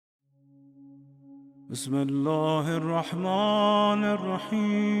بسم الله الرحمن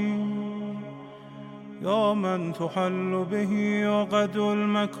الرحيم يا من تحل به عقد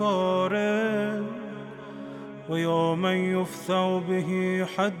المكاره ويا من يفثأ به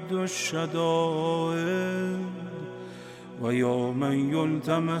حد الشدائد ويا من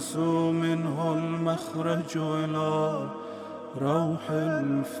يلتمس منه المخرج إلى روح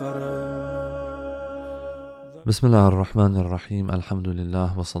الفرج. بسم الله الرحمن الرحيم. الحمد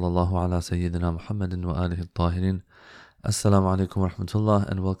لله وصلى الله على سيدنا محمد وآله الطاهرين. Assalamu alaikum wa rahmatullah,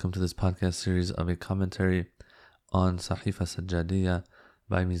 and welcome to this podcast series of a commentary on Sahifa Sajjadiyya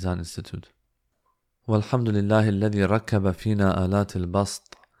by Mizan Institute. والحمد لله الذي ركب فينا آلات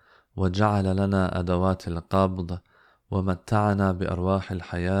البسط وجعل لنا أدوات القبض ومتعنا بأرواح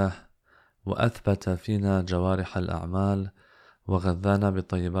الحياة وأثبت فينا جوارح الأعمال وغذانا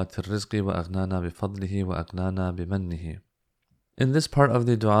بطيبات الرزق وأغنانا بفضله وأغنانا بمنه. In this part of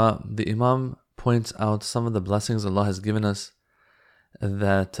the dua, the Imam points out some of the blessings Allah has given us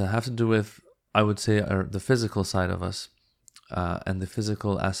that have to do with, I would say, the physical side of us and the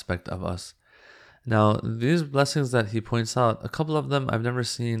physical aspect of us. Now, these blessings that he points out, a couple of them I've never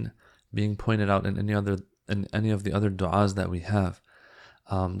seen being pointed out in any of the other du'as that we have.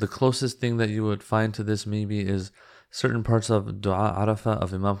 The closest thing that you would find to this maybe is certain parts of Dua Arafah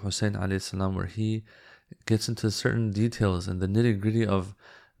of Imam Hussein alayhi salam, where he gets into certain details and the nitty-gritty of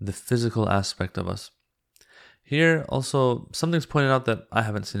the physical aspect of us. Here also, something's pointed out that I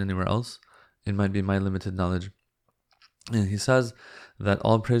haven't seen anywhere else. It might be my limited knowledge. And he says that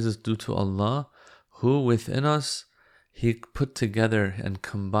all praise is due to Allah, who within us, He put together and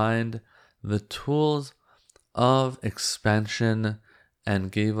combined the tools of expansion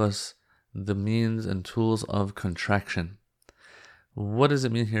and gave us the means and tools of contraction. What does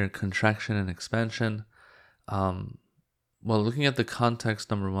it mean here, contraction and expansion? Well, looking at the context,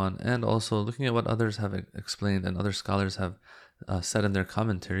 number one, and also looking at what others have explained and other scholars have said in their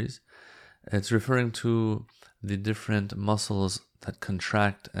commentaries, it's referring to the different muscles that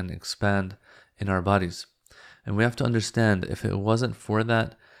contract and expand in our bodies. And we have to understand, if it wasn't for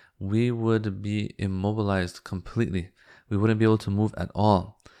that, we would be immobilized completely. We wouldn't be able to move at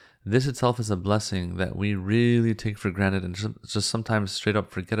all. This itself is a blessing that we really take for granted and just sometimes straight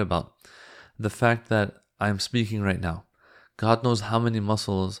up forget about. The fact that I'm speaking right now. God knows how many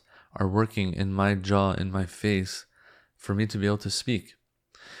muscles are working in my jaw, in my face, for me to be able to speak.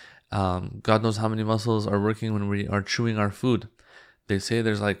 God knows how many muscles are working when we are chewing our food. They say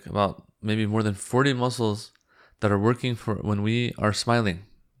there's like about maybe more than 40 muscles that are working for when we are smiling.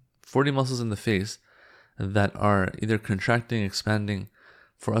 40 muscles in the face that are either contracting, expanding,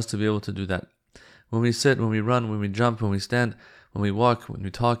 for us to be able to do that. When we sit, when we run, when we jump, when we stand, when we walk, when we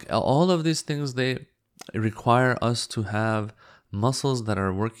talk, all of these things, they require us to have muscles that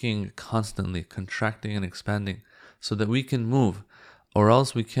are working constantly, contracting and expanding, so that we can move, or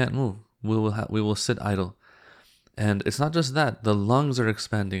else we can't move. We will sit idle. And it's not just that, the lungs are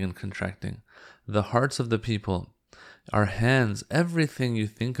expanding and contracting. The hearts of the people, our hands, everything you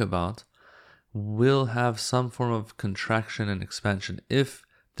think about will have some form of contraction and expansion if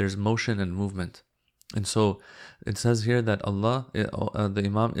there's motion and movement. And so it says here that the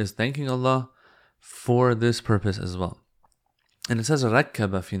Imam is thanking Allah for this purpose as well. And it says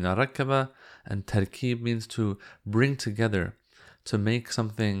rakkaba fina. Rakkaba and tarkib means to bring together, to make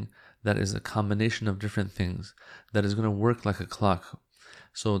something that is a combination of different things that is going to work like a clock.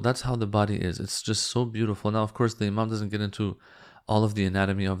 So that's how the body is. It's just so beautiful. Now, of course, the Imam doesn't get into all of the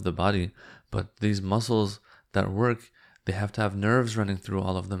anatomy of the body, but these muscles that work, they have to have nerves running through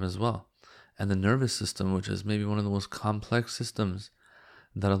all of them as well. And the nervous system, which is maybe one of the most complex systems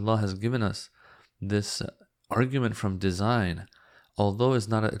that Allah has given us, this argument from design, although it's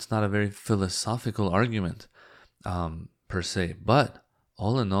not a very philosophical argument per se, but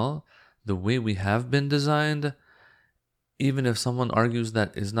all in all, the way we have been designed, even if someone argues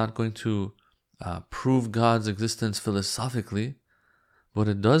that is not going to prove God's existence philosophically, what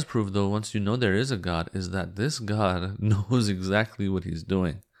it does prove, though, once you know there is a God, is that this God knows exactly what He's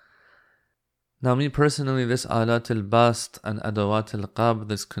doing. Now, me personally, this alat al-bast and adawat al-qab,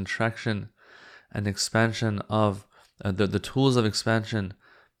 this contraction and expansion of the tools of expansion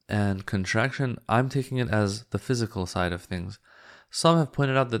and contraction, I'm taking it as the physical side of things. Some have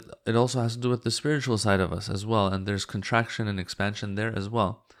pointed out that it also has to do with the spiritual side of us as well, and there's contraction and expansion there as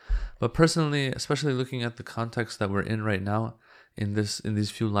well. But personally, especially looking at the context that we're in right now, in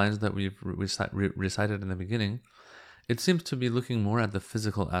these few lines that we've recited in the beginning, it seems to be looking more at the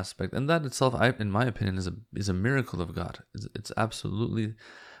physical aspect, and that itself, in my opinion, is a miracle of God. It's absolutely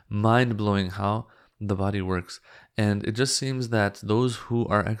mind-blowing how the body works. And it just seems that those who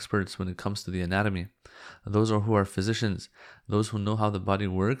are experts when it comes to the anatomy, those who are physicians, those who know how the body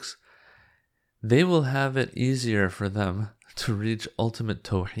works, they will have it easier for them to reach ultimate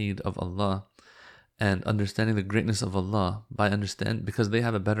tawheed of Allah and understanding the greatness of Allah because they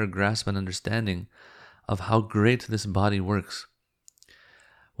have a better grasp and understanding of how great this body works.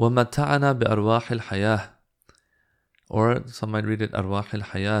 وَمَتَّعَنَا بِأَرْوَاحِ الْحَيَاةِ, or some might read it أَرْوَاحِ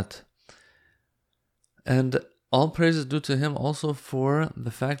الْحَيَاةِ. And all praise is due to Him also for the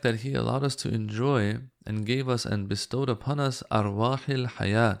fact that He allowed us to enjoy and gave us and bestowed upon us أَرْوَاحِ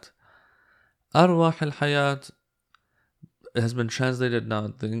الْحَيَاةِ. أَرْوَاحِ الْحَيَاةِ has been translated now.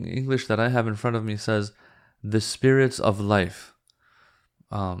 The English that I have in front of me says the spirits of life,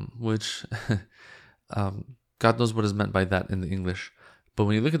 which God knows what is meant by that in the English. But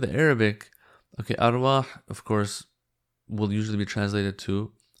when you look at the Arabic, okay, arwah, of course, will usually be translated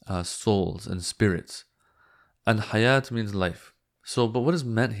to souls and spirits. And hayat means life. So, but what is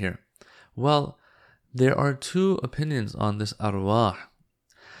meant here? Well, there are two opinions on this arwah.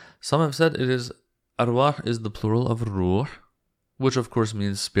 Some have said arwah is the plural of ruh, which of course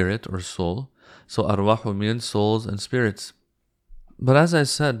means spirit or soul. So arwah means souls and spirits. But as I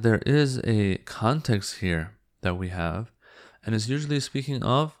said, there is a context here that we have, and it's usually speaking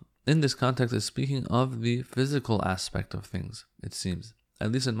of, in this context, it's speaking of the physical aspect of things, it seems,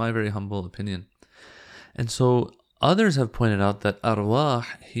 at least in my very humble opinion. And so others have pointed out that arwah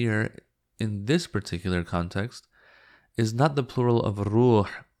here, in this particular context, is not the plural of ruh,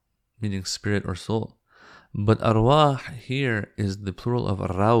 meaning spirit or soul, but arwah here is the plural of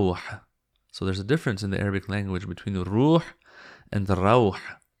rawh. So there's a difference in the Arabic language between ruh and rawh.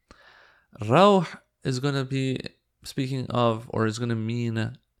 Rawh is going to be speaking of, or is going to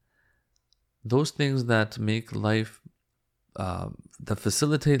mean those things that make life, that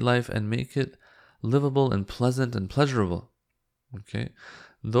facilitate life and make it livable and pleasant and pleasurable. Okay,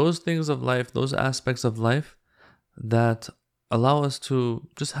 those things of life, those aspects of life that allow us to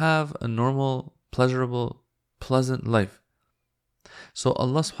just have a normal, pleasurable, pleasant life. So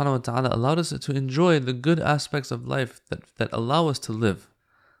Allah subhanahu wa ta'ala allowed us to enjoy the good aspects of life that allow us to live.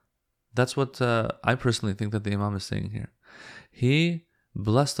 That's what I personally think that the Imam is saying here. He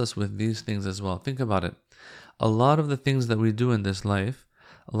blessed us with these things as well. Think about it. A lot of the things that we do in this life,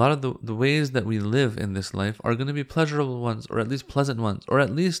 a lot of the ways that we live in this life are going to be pleasurable ones, or at least pleasant ones, or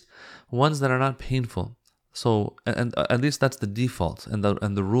at least ones that are not painful. So, and at least that's the default and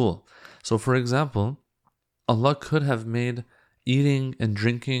the rule. So, for example, Allah could have made eating and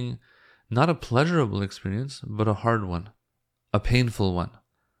drinking not a pleasurable experience, but a hard one, a painful one.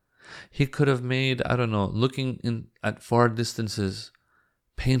 He could have made, looking at far distances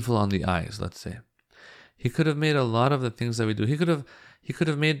painful on the eyes, let's say. He could have made a lot of the things that we do. He could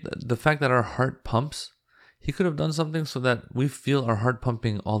have made the fact that our heart pumps. He could have done something so that we feel our heart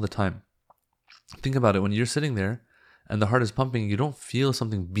pumping all the time. Think about it. When you're sitting there and the heart is pumping, you don't feel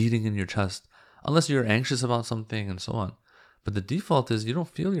something beating in your chest unless you're anxious about something and so on. But the default is you don't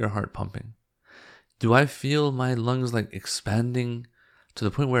feel your heart pumping. Do I feel my lungs like expanding to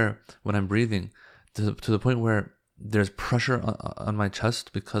the point where when I'm breathing, to the point where there's pressure on my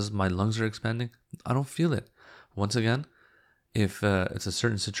chest because my lungs are expanding? I don't feel it. Once again, if it's a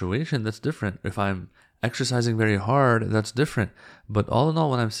certain situation, that's different. If I'm exercising very hard, that's different. But all in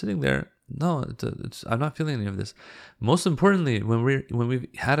all, when I'm sitting there, no, I'm not feeling any of this. Most importantly, when we've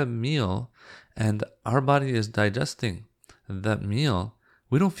had a meal and our body is digesting that meal,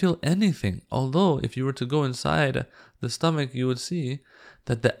 we don't feel anything. Although if you were to go inside the stomach, you would see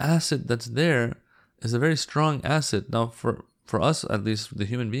that the acid that's there is a very strong acid. Now, for us, at least the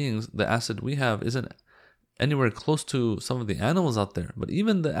human beings, the acid we have isn't anywhere close to some of the animals out there. But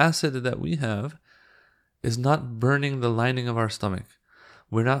even the acid that we have is not burning the lining of our stomach.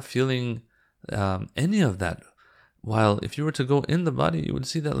 We're not feeling any of that. While if you were to go in the body, you would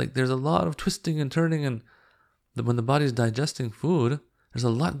see that like there's a lot of twisting and turning, and when the body is digesting food, there's a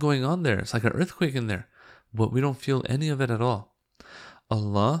lot going on there. It's like an earthquake in there, but we don't feel any of it at all.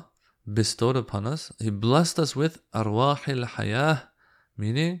 Allah bestowed upon us, He blessed us with arwahil hayah,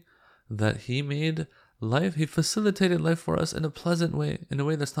 meaning that He made life, He facilitated life for us in a pleasant way, in a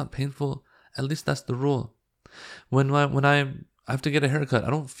way that's not painful. At least that's the rule. When I have to get a haircut, I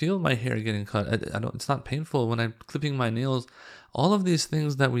don't feel my hair getting cut. It's not painful when I'm clipping my nails. All of these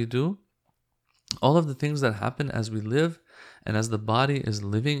things that we do, all of the things that happen as we live and as the body is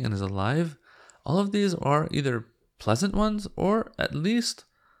living and is alive, all of these are either pleasant ones or at least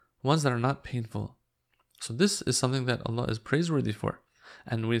ones that are not painful. So this is something that Allah is praiseworthy for,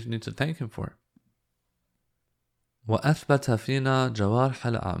 and we need to thank Him for. وَأَثْبَتَ فِينَا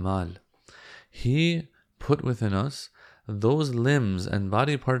جَوَارْحَ الْأَعْمَالِ. He put within us those limbs and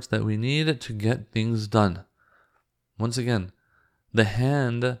body parts that we need to get things done. Once again, the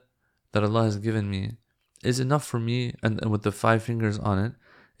hand that Allah has given me is enough for me, and with the 5 fingers on it,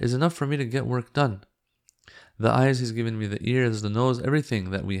 is enough for me to get work done. The eyes He's given me, the ears, the nose,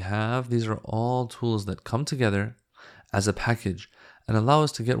 everything that we have, these are all tools that come together as a package and allow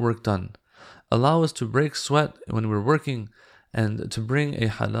us to get work done. Allow us to break sweat when we're working and to bring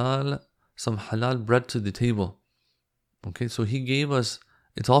some halal bread to the table. Okay, so He gave us,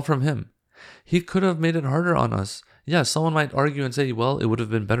 it's all from Him. He could have made it harder on us. Yeah, someone might argue and say, well, it would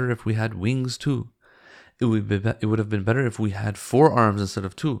have been better if we had wings too. It would have been better if we had 4 arms instead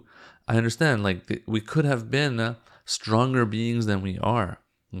of 2. I understand, we could have been stronger beings than we are,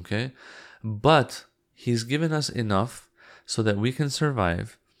 okay? But He's given us enough so that we can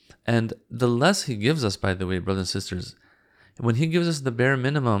survive. And the less He gives us, by the way, brothers and sisters, when He gives us the bare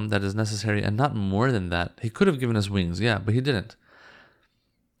minimum that is necessary and not more than that, He could have given us wings, yeah, but He didn't.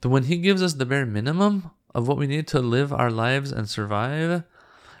 When He gives us the bare minimum of what we need to live our lives and survive,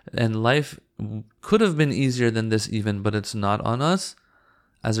 and life could have been easier than this even, but it's not on us.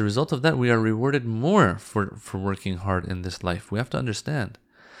 As a result of that, we are rewarded more for working hard in this life. We have to understand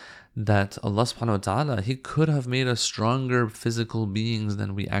that Allah subhanahu wa ta'ala, He could have made us stronger physical beings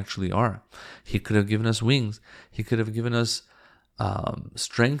than we actually are. He could have given us wings. He could have given us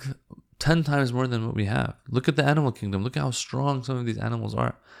strength 10 times more than what we have. Look at the animal kingdom. Look at how strong some of these animals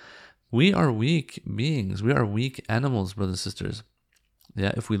are. We are weak beings. We are weak animals, brothers and sisters.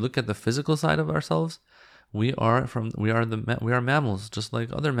 Yeah, if we look at the physical side of ourselves, we are mammals, just like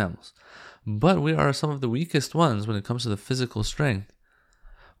other mammals. But we are some of the weakest ones when it comes to the physical strength.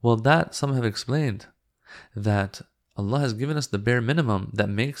 Well, that some have explained that Allah has given us the bare minimum that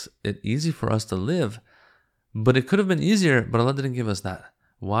makes it easy for us to live. But it could have been easier, but Allah didn't give us that.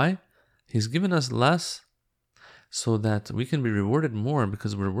 Why? He's given us less so that we can be rewarded more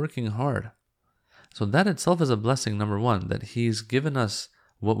because we're working hard. So that itself is a blessing, number 1, that He's given us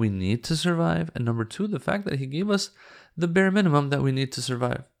what we need to survive. And number 2, the fact that He gave us the bare minimum that we need to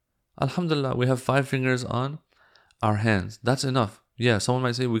survive. Alhamdulillah, we have 5 fingers on our hands. That's enough. Yeah, someone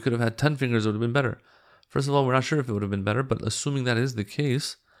might say we could have had 10 fingers, it would have been better. First of all, we're not sure if it would have been better, but assuming that is the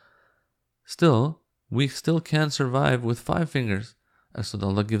case, we still can survive with 5 fingers. And so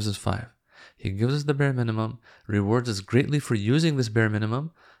Allah gives us 5. He gives us the bare minimum, rewards us greatly for using this bare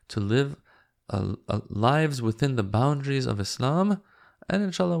minimum to live lives within the boundaries of Islam, and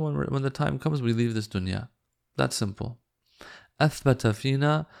inshallah when the time comes we leave this dunya. That's simple. أثبت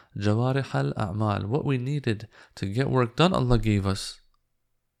فينا جوارح الأعمال. What we needed to get work done, Allah gave us.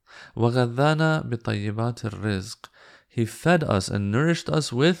 وغذانا بطيبات الرزق. He fed us and nourished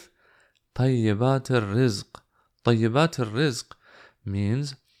us with طيبات الرزق. طيبات الرزق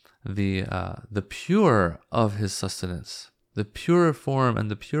means the pure of His sustenance. The pure form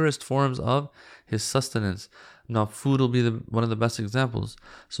and the purest forms of His sustenance. Now, food will be one of the best examples.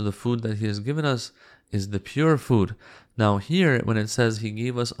 So the food that He has given us is the pure food. Now here, when it says He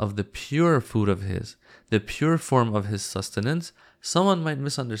gave us of the pure food of His, the pure form of His sustenance, someone might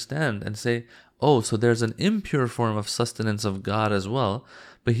misunderstand and say, oh, so there's an impure form of sustenance of God as well,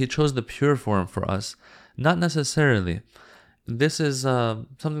 but He chose the pure form for us. Not necessarily. This is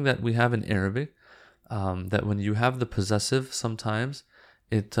something that we have in Arabic. That when you have the possessive, sometimes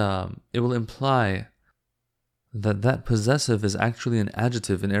it will imply that possessive is actually an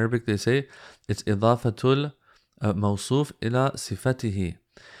adjective. In Arabic, they say it's idafatul mawsuf ila sifatihi.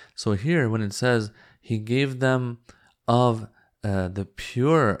 So here, when it says He gave them of the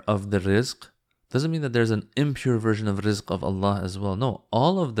pure of the rizq, doesn't mean that there's an impure version of rizq of Allah as well. No,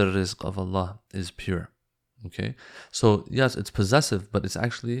 all of the rizq of Allah is pure. Okay, so yes, it's possessive, but it's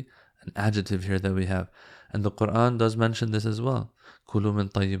actually an adjective here that we have. And the Quran does mention this as well. كُلُوا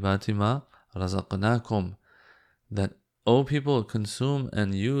مِن طَيِّبَاتِ مَا رَزَقْنَاكُمْ. That, O people, consume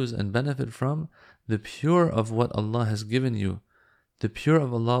and use and benefit from the pure of what Allah has given you. The pure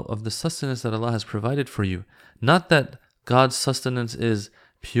of Allah, of the sustenance that Allah has provided for you. Not that God's sustenance is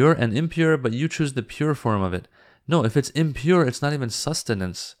pure and impure, but you choose the pure form of it. No, if it's impure, it's not even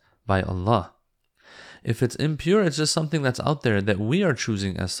sustenance by Allah. If it's impure, it's just something that's out there that we are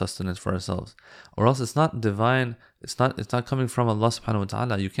choosing as sustenance for ourselves. Or else it's not divine, it's not coming from Allah subhanahu wa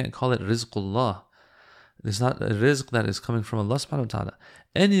ta'ala. You can't call it rizqullah. It's not a rizq that is coming from Allah subhanahu wa ta'ala.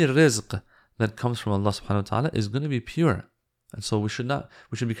 Any rizq that comes from Allah subhanahu wa ta'ala is going to be pure. And so we should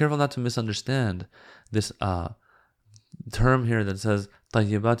be careful not to misunderstand this term here that says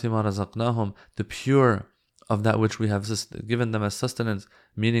طَيِّبَاتِ مَا رَزَقْنَاهُمْ, the pure of that which we have given them as sustenance,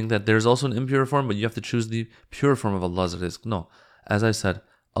 meaning that there's also an impure form, but you have to choose the pure form of Allah's rizq. No, as I said,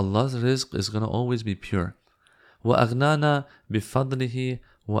 Allah's rizq is going to always be pure. وَأَغْنَانَا بِفَضْلِهِ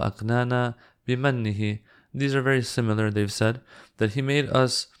وَأَغْنَانَا بِمَنِّهِ. These are very similar. They've said that He made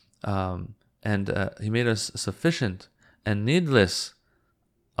us He made us sufficient and needless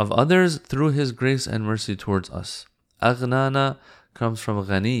of others through His grace and mercy towards us. Aghnana comes from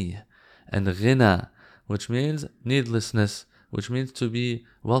ghani and ghina, which means needlessness, which means to be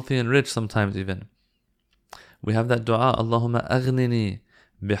wealthy and rich sometimes even. We have that dua, Allahumma aghnini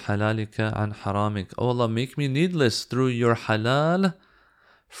bihalalika an haramik. Oh Allah, make me needless through your halal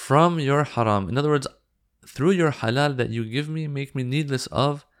from your haram. In other words, through your halal that you give me, make me needless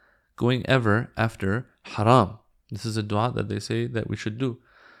of going ever after haram. This is a dua that they say that we should do,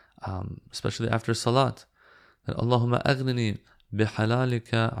 especially after salat. That Allahumma aghnini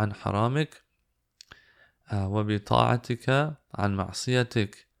bihalalika an haramik wa bi ta'atika an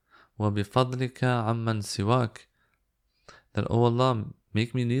ma'siyatik wa bi fadlika amman siwak. That, oh Allah,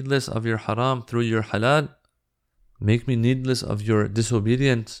 make me needless of your haram through your halal. Make me needless of your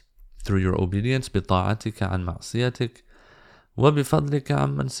disobedience through your obedience. Bi ta'atika an ma'siyatik wa bi fadlika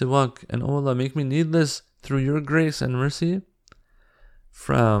amman siwak. And oh Allah, make me needless through your grace and mercy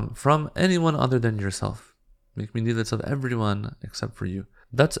from anyone other than yourself. Make me needless of everyone except for you.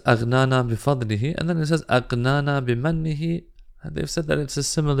 That's aghnana bifadlihi. And then it says aghnana bimannihi. They've said that it's a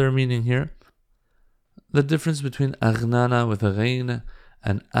similar meaning here. The difference between aghnana with a ghain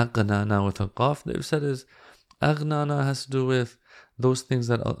and aghnana with a qaf, they've said is aghnana has to do with those things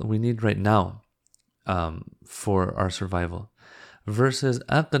that we need right now for our survival. Versus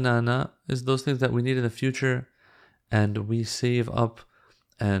aghnana is those things that we need in the future and we save up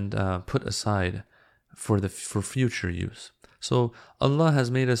and put aside for future use. So Allah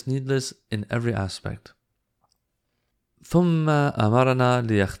has made us needless in every aspect. ثم أمرنا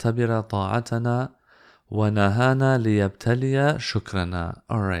ليختبر طاعتنا ونهانا ليبتلي شكرنا.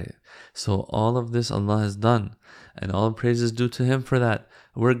 Alright, so all of this Allah has done, and all praise is due to Him for that.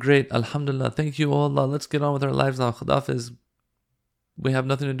 We're great, Alhamdulillah, thank you, oh Allah, let's get on with our lives now. Khudafiz, we have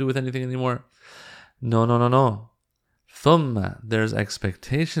nothing to do with anything anymore. No. ثم, there's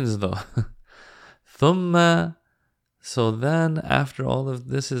expectations though. ثم, so then after all of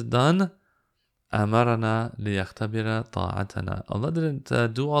this is done, أمرنا ليختبر طاعتنا. Allah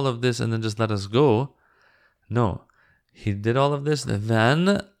didn't do all of this and then just let us go. No, He did all of this,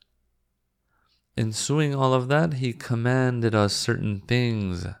 then ensuing all of that, He commanded us certain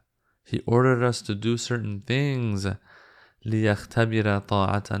things. He ordered us to do certain things. ليختبر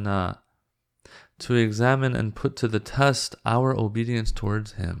طاعتنا, to examine and put to the test our obedience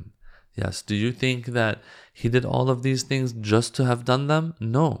towards Him. Yes, do you think that He did all of these things just to have done them?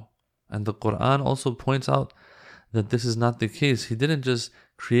 No. And the Quran also points out that this is not the case. He didn't just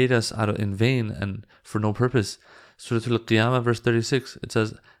create us in vain and for no purpose. Surah Al-Qiyamah verse 36, it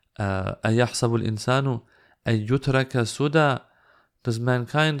says, أَيَحْسَبُ الْإِنسَانُ أَن يُتْرَكَ سُدًى. Does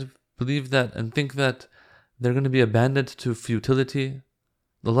mankind believe that and think that they're going to be abandoned to futility?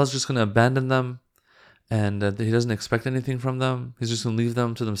 Allah's just going to abandon them and He doesn't expect anything from them. He's just going to leave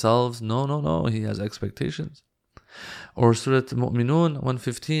them to themselves. No. He has expectations. Or Surah Al-Mu'minun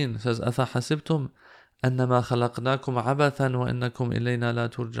 115 says, أَفَحَسِبْتُمْ أَنَّمَا خَلَقْنَاكُمْ عَبَثًا وَإِنَّكُمْ إِلَيْنَا لَا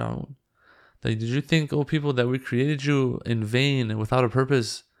تُرْجَعُونَ. That did you think, O people, that we created you in vain, without a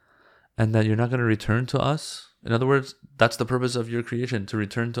purpose, and that you're not going to return to us? In other words, that's the purpose of your creation, to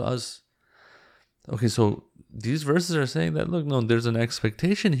return to us. Okay, so these verses are saying that, look, no, there's an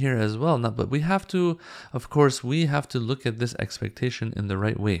expectation here as well. But we have to look at this expectation in the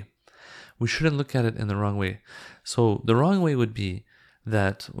right way. We shouldn't look at it in the wrong way. So the wrong way would be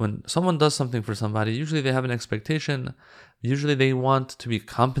that when someone does something for somebody, usually they have an expectation. Usually they want to be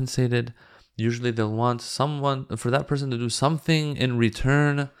compensated. Usually they'll want for that person to do something in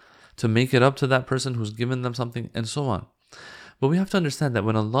return to make it up to that person who's given them something, and so on. But we have to understand that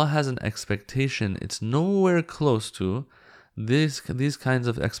when Allah has an expectation, it's nowhere close to these kinds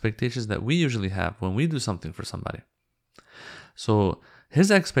of expectations that we usually have when we do something for somebody. So His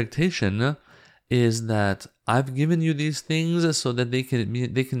expectation is that I've given you these things so that they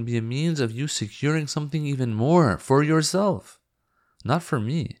can be a means of you securing something even more for yourself, not for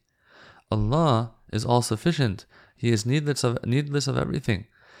me. Allah is all sufficient. He is needless of everything.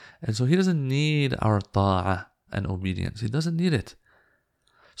 And so He doesn't need our ta'ah and obedience. He doesn't need it.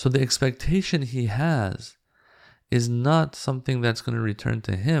 So the expectation He has is not something that's going to return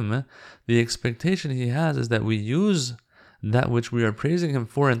to Him. The expectation He has is that we use that which we are praising Him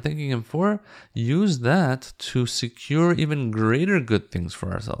for and thanking Him for, use that to secure even greater good things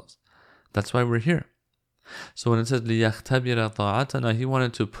for ourselves. That's why we're here. So when it says لِيَخْتَبِرَ طَاعَتَنَا, He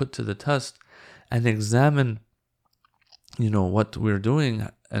wanted to put to the test and examine what we're doing,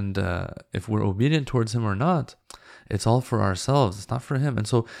 and if we're obedient towards Him or not, it's all for ourselves. It's not for Him. And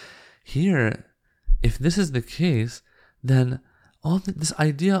so here, if this is the case, then all this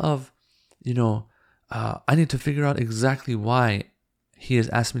idea of, I need to figure out exactly why He has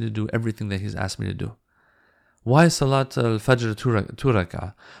asked me to do everything that He's asked me to do. Why Salat al-Fajr 2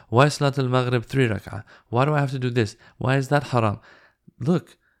 rak'ah? Why Salat al-Maghrib 3 rak'ah? Why do I have to do this? Why is that haram?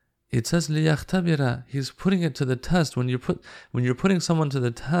 Look, it says لِيَخْتَبِرَ. He's putting it to the test. When you're putting someone to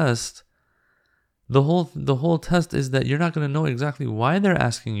the test, the whole test is that you're not going to know exactly why they're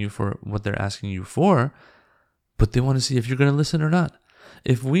asking you for what they're asking you for, but they want to see if you're going to listen or not.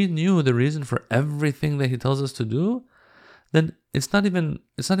 If we knew the reason for everything that He tells us to do, then it's not even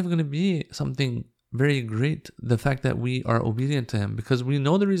going to be something very great, the fact that we are obedient to Him, because we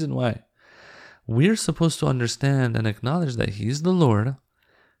know the reason why. We're supposed to understand and acknowledge that He's the Lord.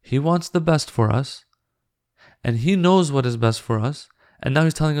 He wants the best for us, and He knows what is best for us, and now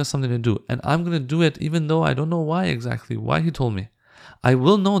He's telling us something to do, and I'm going to do it even though I don't know why He told me. I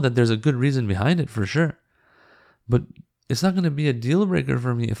will know that there's a good reason behind it for sure, but it's not going to be a deal breaker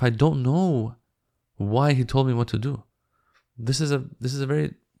for me if I don't know why He told me what to do. This is a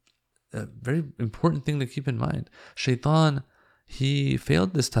very important thing to keep in mind. Shaitan, he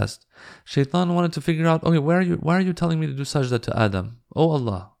failed this test. Shaitan wanted to figure out, okay, why are you telling me to do sajda to Adam? Oh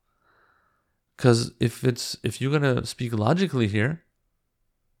Allah. Because if you're gonna speak logically here,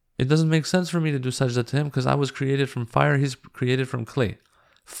 it doesn't make sense for me to do sajda to him, because I was created from fire, he's created from clay.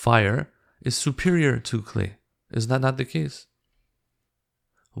 Fire is superior to clay. Is that not the case?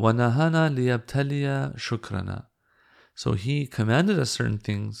 وَنَهَانَا لِيَبْتَلِيَ شُكْرَنَا. So He commanded us certain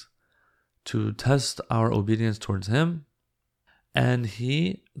things to test our obedience towards Him, and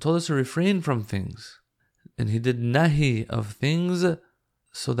He told us to refrain from things, and He did nahi of things,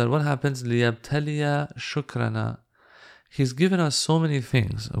 so that what happens? لِيَبْتَلِيَ شُكْرَنَا. He's given us so many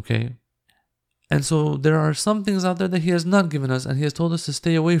things, okay? And so there are some things out there that He has not given us, and He has told us to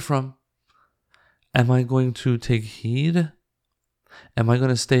stay away from. Am I going to take heed? Am I going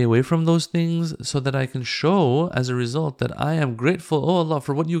to stay away from those things so that I can show as a result that I am grateful, oh Allah,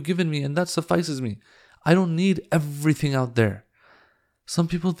 for what you've given me, and that suffices me? I don't need everything out there. Some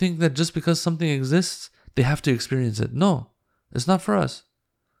people think that just because something exists, they have to experience it. No, it's not for us.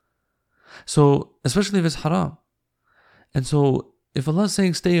 So, especially if it's haram. And so, if Allah is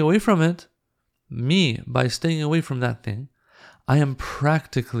saying stay away from it, me, by staying away from that thing, I am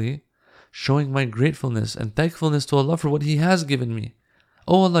practically showing my gratefulness and thankfulness to Allah for what He has given me.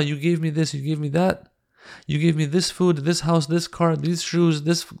 Oh Allah, you gave me this, you gave me that. You gave me this food, this house, this car, these shoes,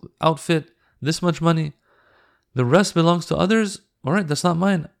 this outfit, this much money. The rest belongs to others. All right, that's not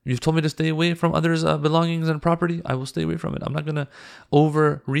mine. You've told me to stay away from others' belongings and property. I will stay away from it. I'm not going to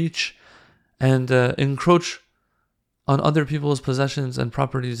overreach and encroach on other people's possessions and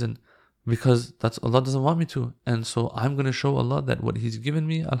properties, and because that's Allah doesn't want me to. And so I'm going to show Allah that what He's given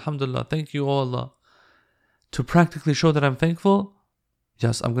me, alhamdulillah, thank you, oh Allah. To practically show that I'm thankful,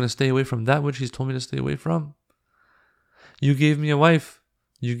 yes, I'm going to stay away from that which He's told me to stay away from. You gave me a wife,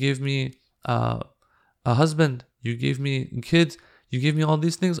 you gave me a husband, you gave me kids, you gave me all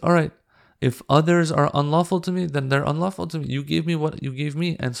these things. All right, if others are unlawful to me, then they're unlawful to me. You gave me what you gave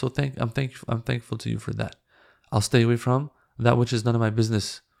me, and so I'm thankful to you for that. I'll stay away from that which is none of my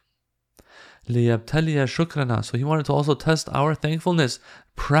business. لِيَبْتَلِيَ شُكْرَنَا. So He wanted to also test our thankfulness,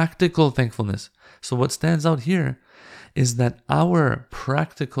 practical thankfulness. So what stands out here is that our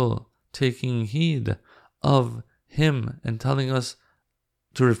practical taking heed of Him and telling us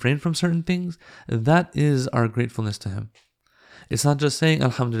to refrain from certain things, that is our gratefulness to Him. It's not just saying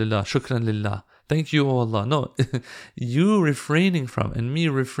Alhamdulillah, Shukran Lillah, thank you, O Allah. No, you refraining from and me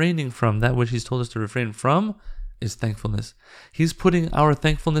refraining from that which He's told us to refrain from is thankfulness. He's putting our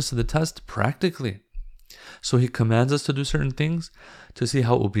thankfulness to the test practically. So He commands us to do certain things to see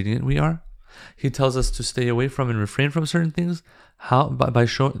how obedient we are. He tells us to stay away from and refrain from certain things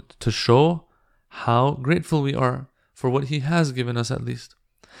to show how grateful we are for what He has given us at least.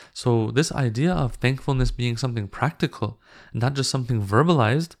 So this idea of thankfulness being something practical, not just something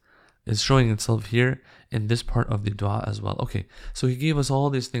verbalized, is showing itself here in this part of the dua as well. Okay, so He gave us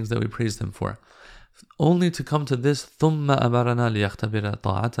all these things that we praised Him for, only to come to this ثُمَّ أَمَرَنَا لِيَخْتَبِرَ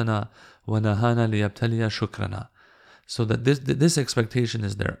طَاعَتَنَا وَنَهَانَا لِيَبْتَلِيَ شُكْرَنَا. So that this expectation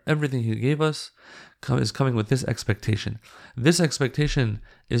is there. Everything He gave us is coming with this expectation. This expectation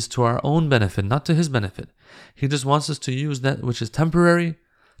is to our own benefit, not to His benefit. He just wants us to use that which is temporary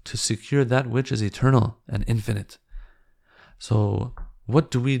to secure that which is eternal and infinite. So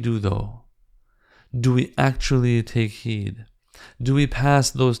what do we do though? Do we actually take heed? Do we pass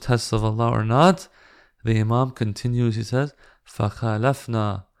those tests of Allah or not? The Imam continues, he says,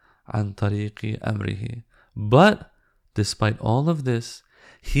 فَخَالَفْنَا عَنْ طَرِيقِ أَمْرِهِ. But despite all of this,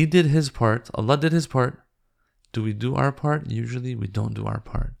 he did his part, Allah did his part. Do we do our part? Usually we don't do our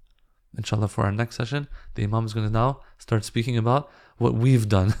part. Inshallah, for our next session, the Imam is going to now start speaking about what we've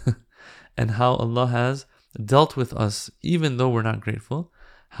done and how Allah has dealt with us, even though we're not grateful,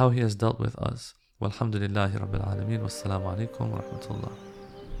 how He has dealt with us. Walhamdulillahi Rabbil Alameen. Wassalamu alaikum wa rahmatullah.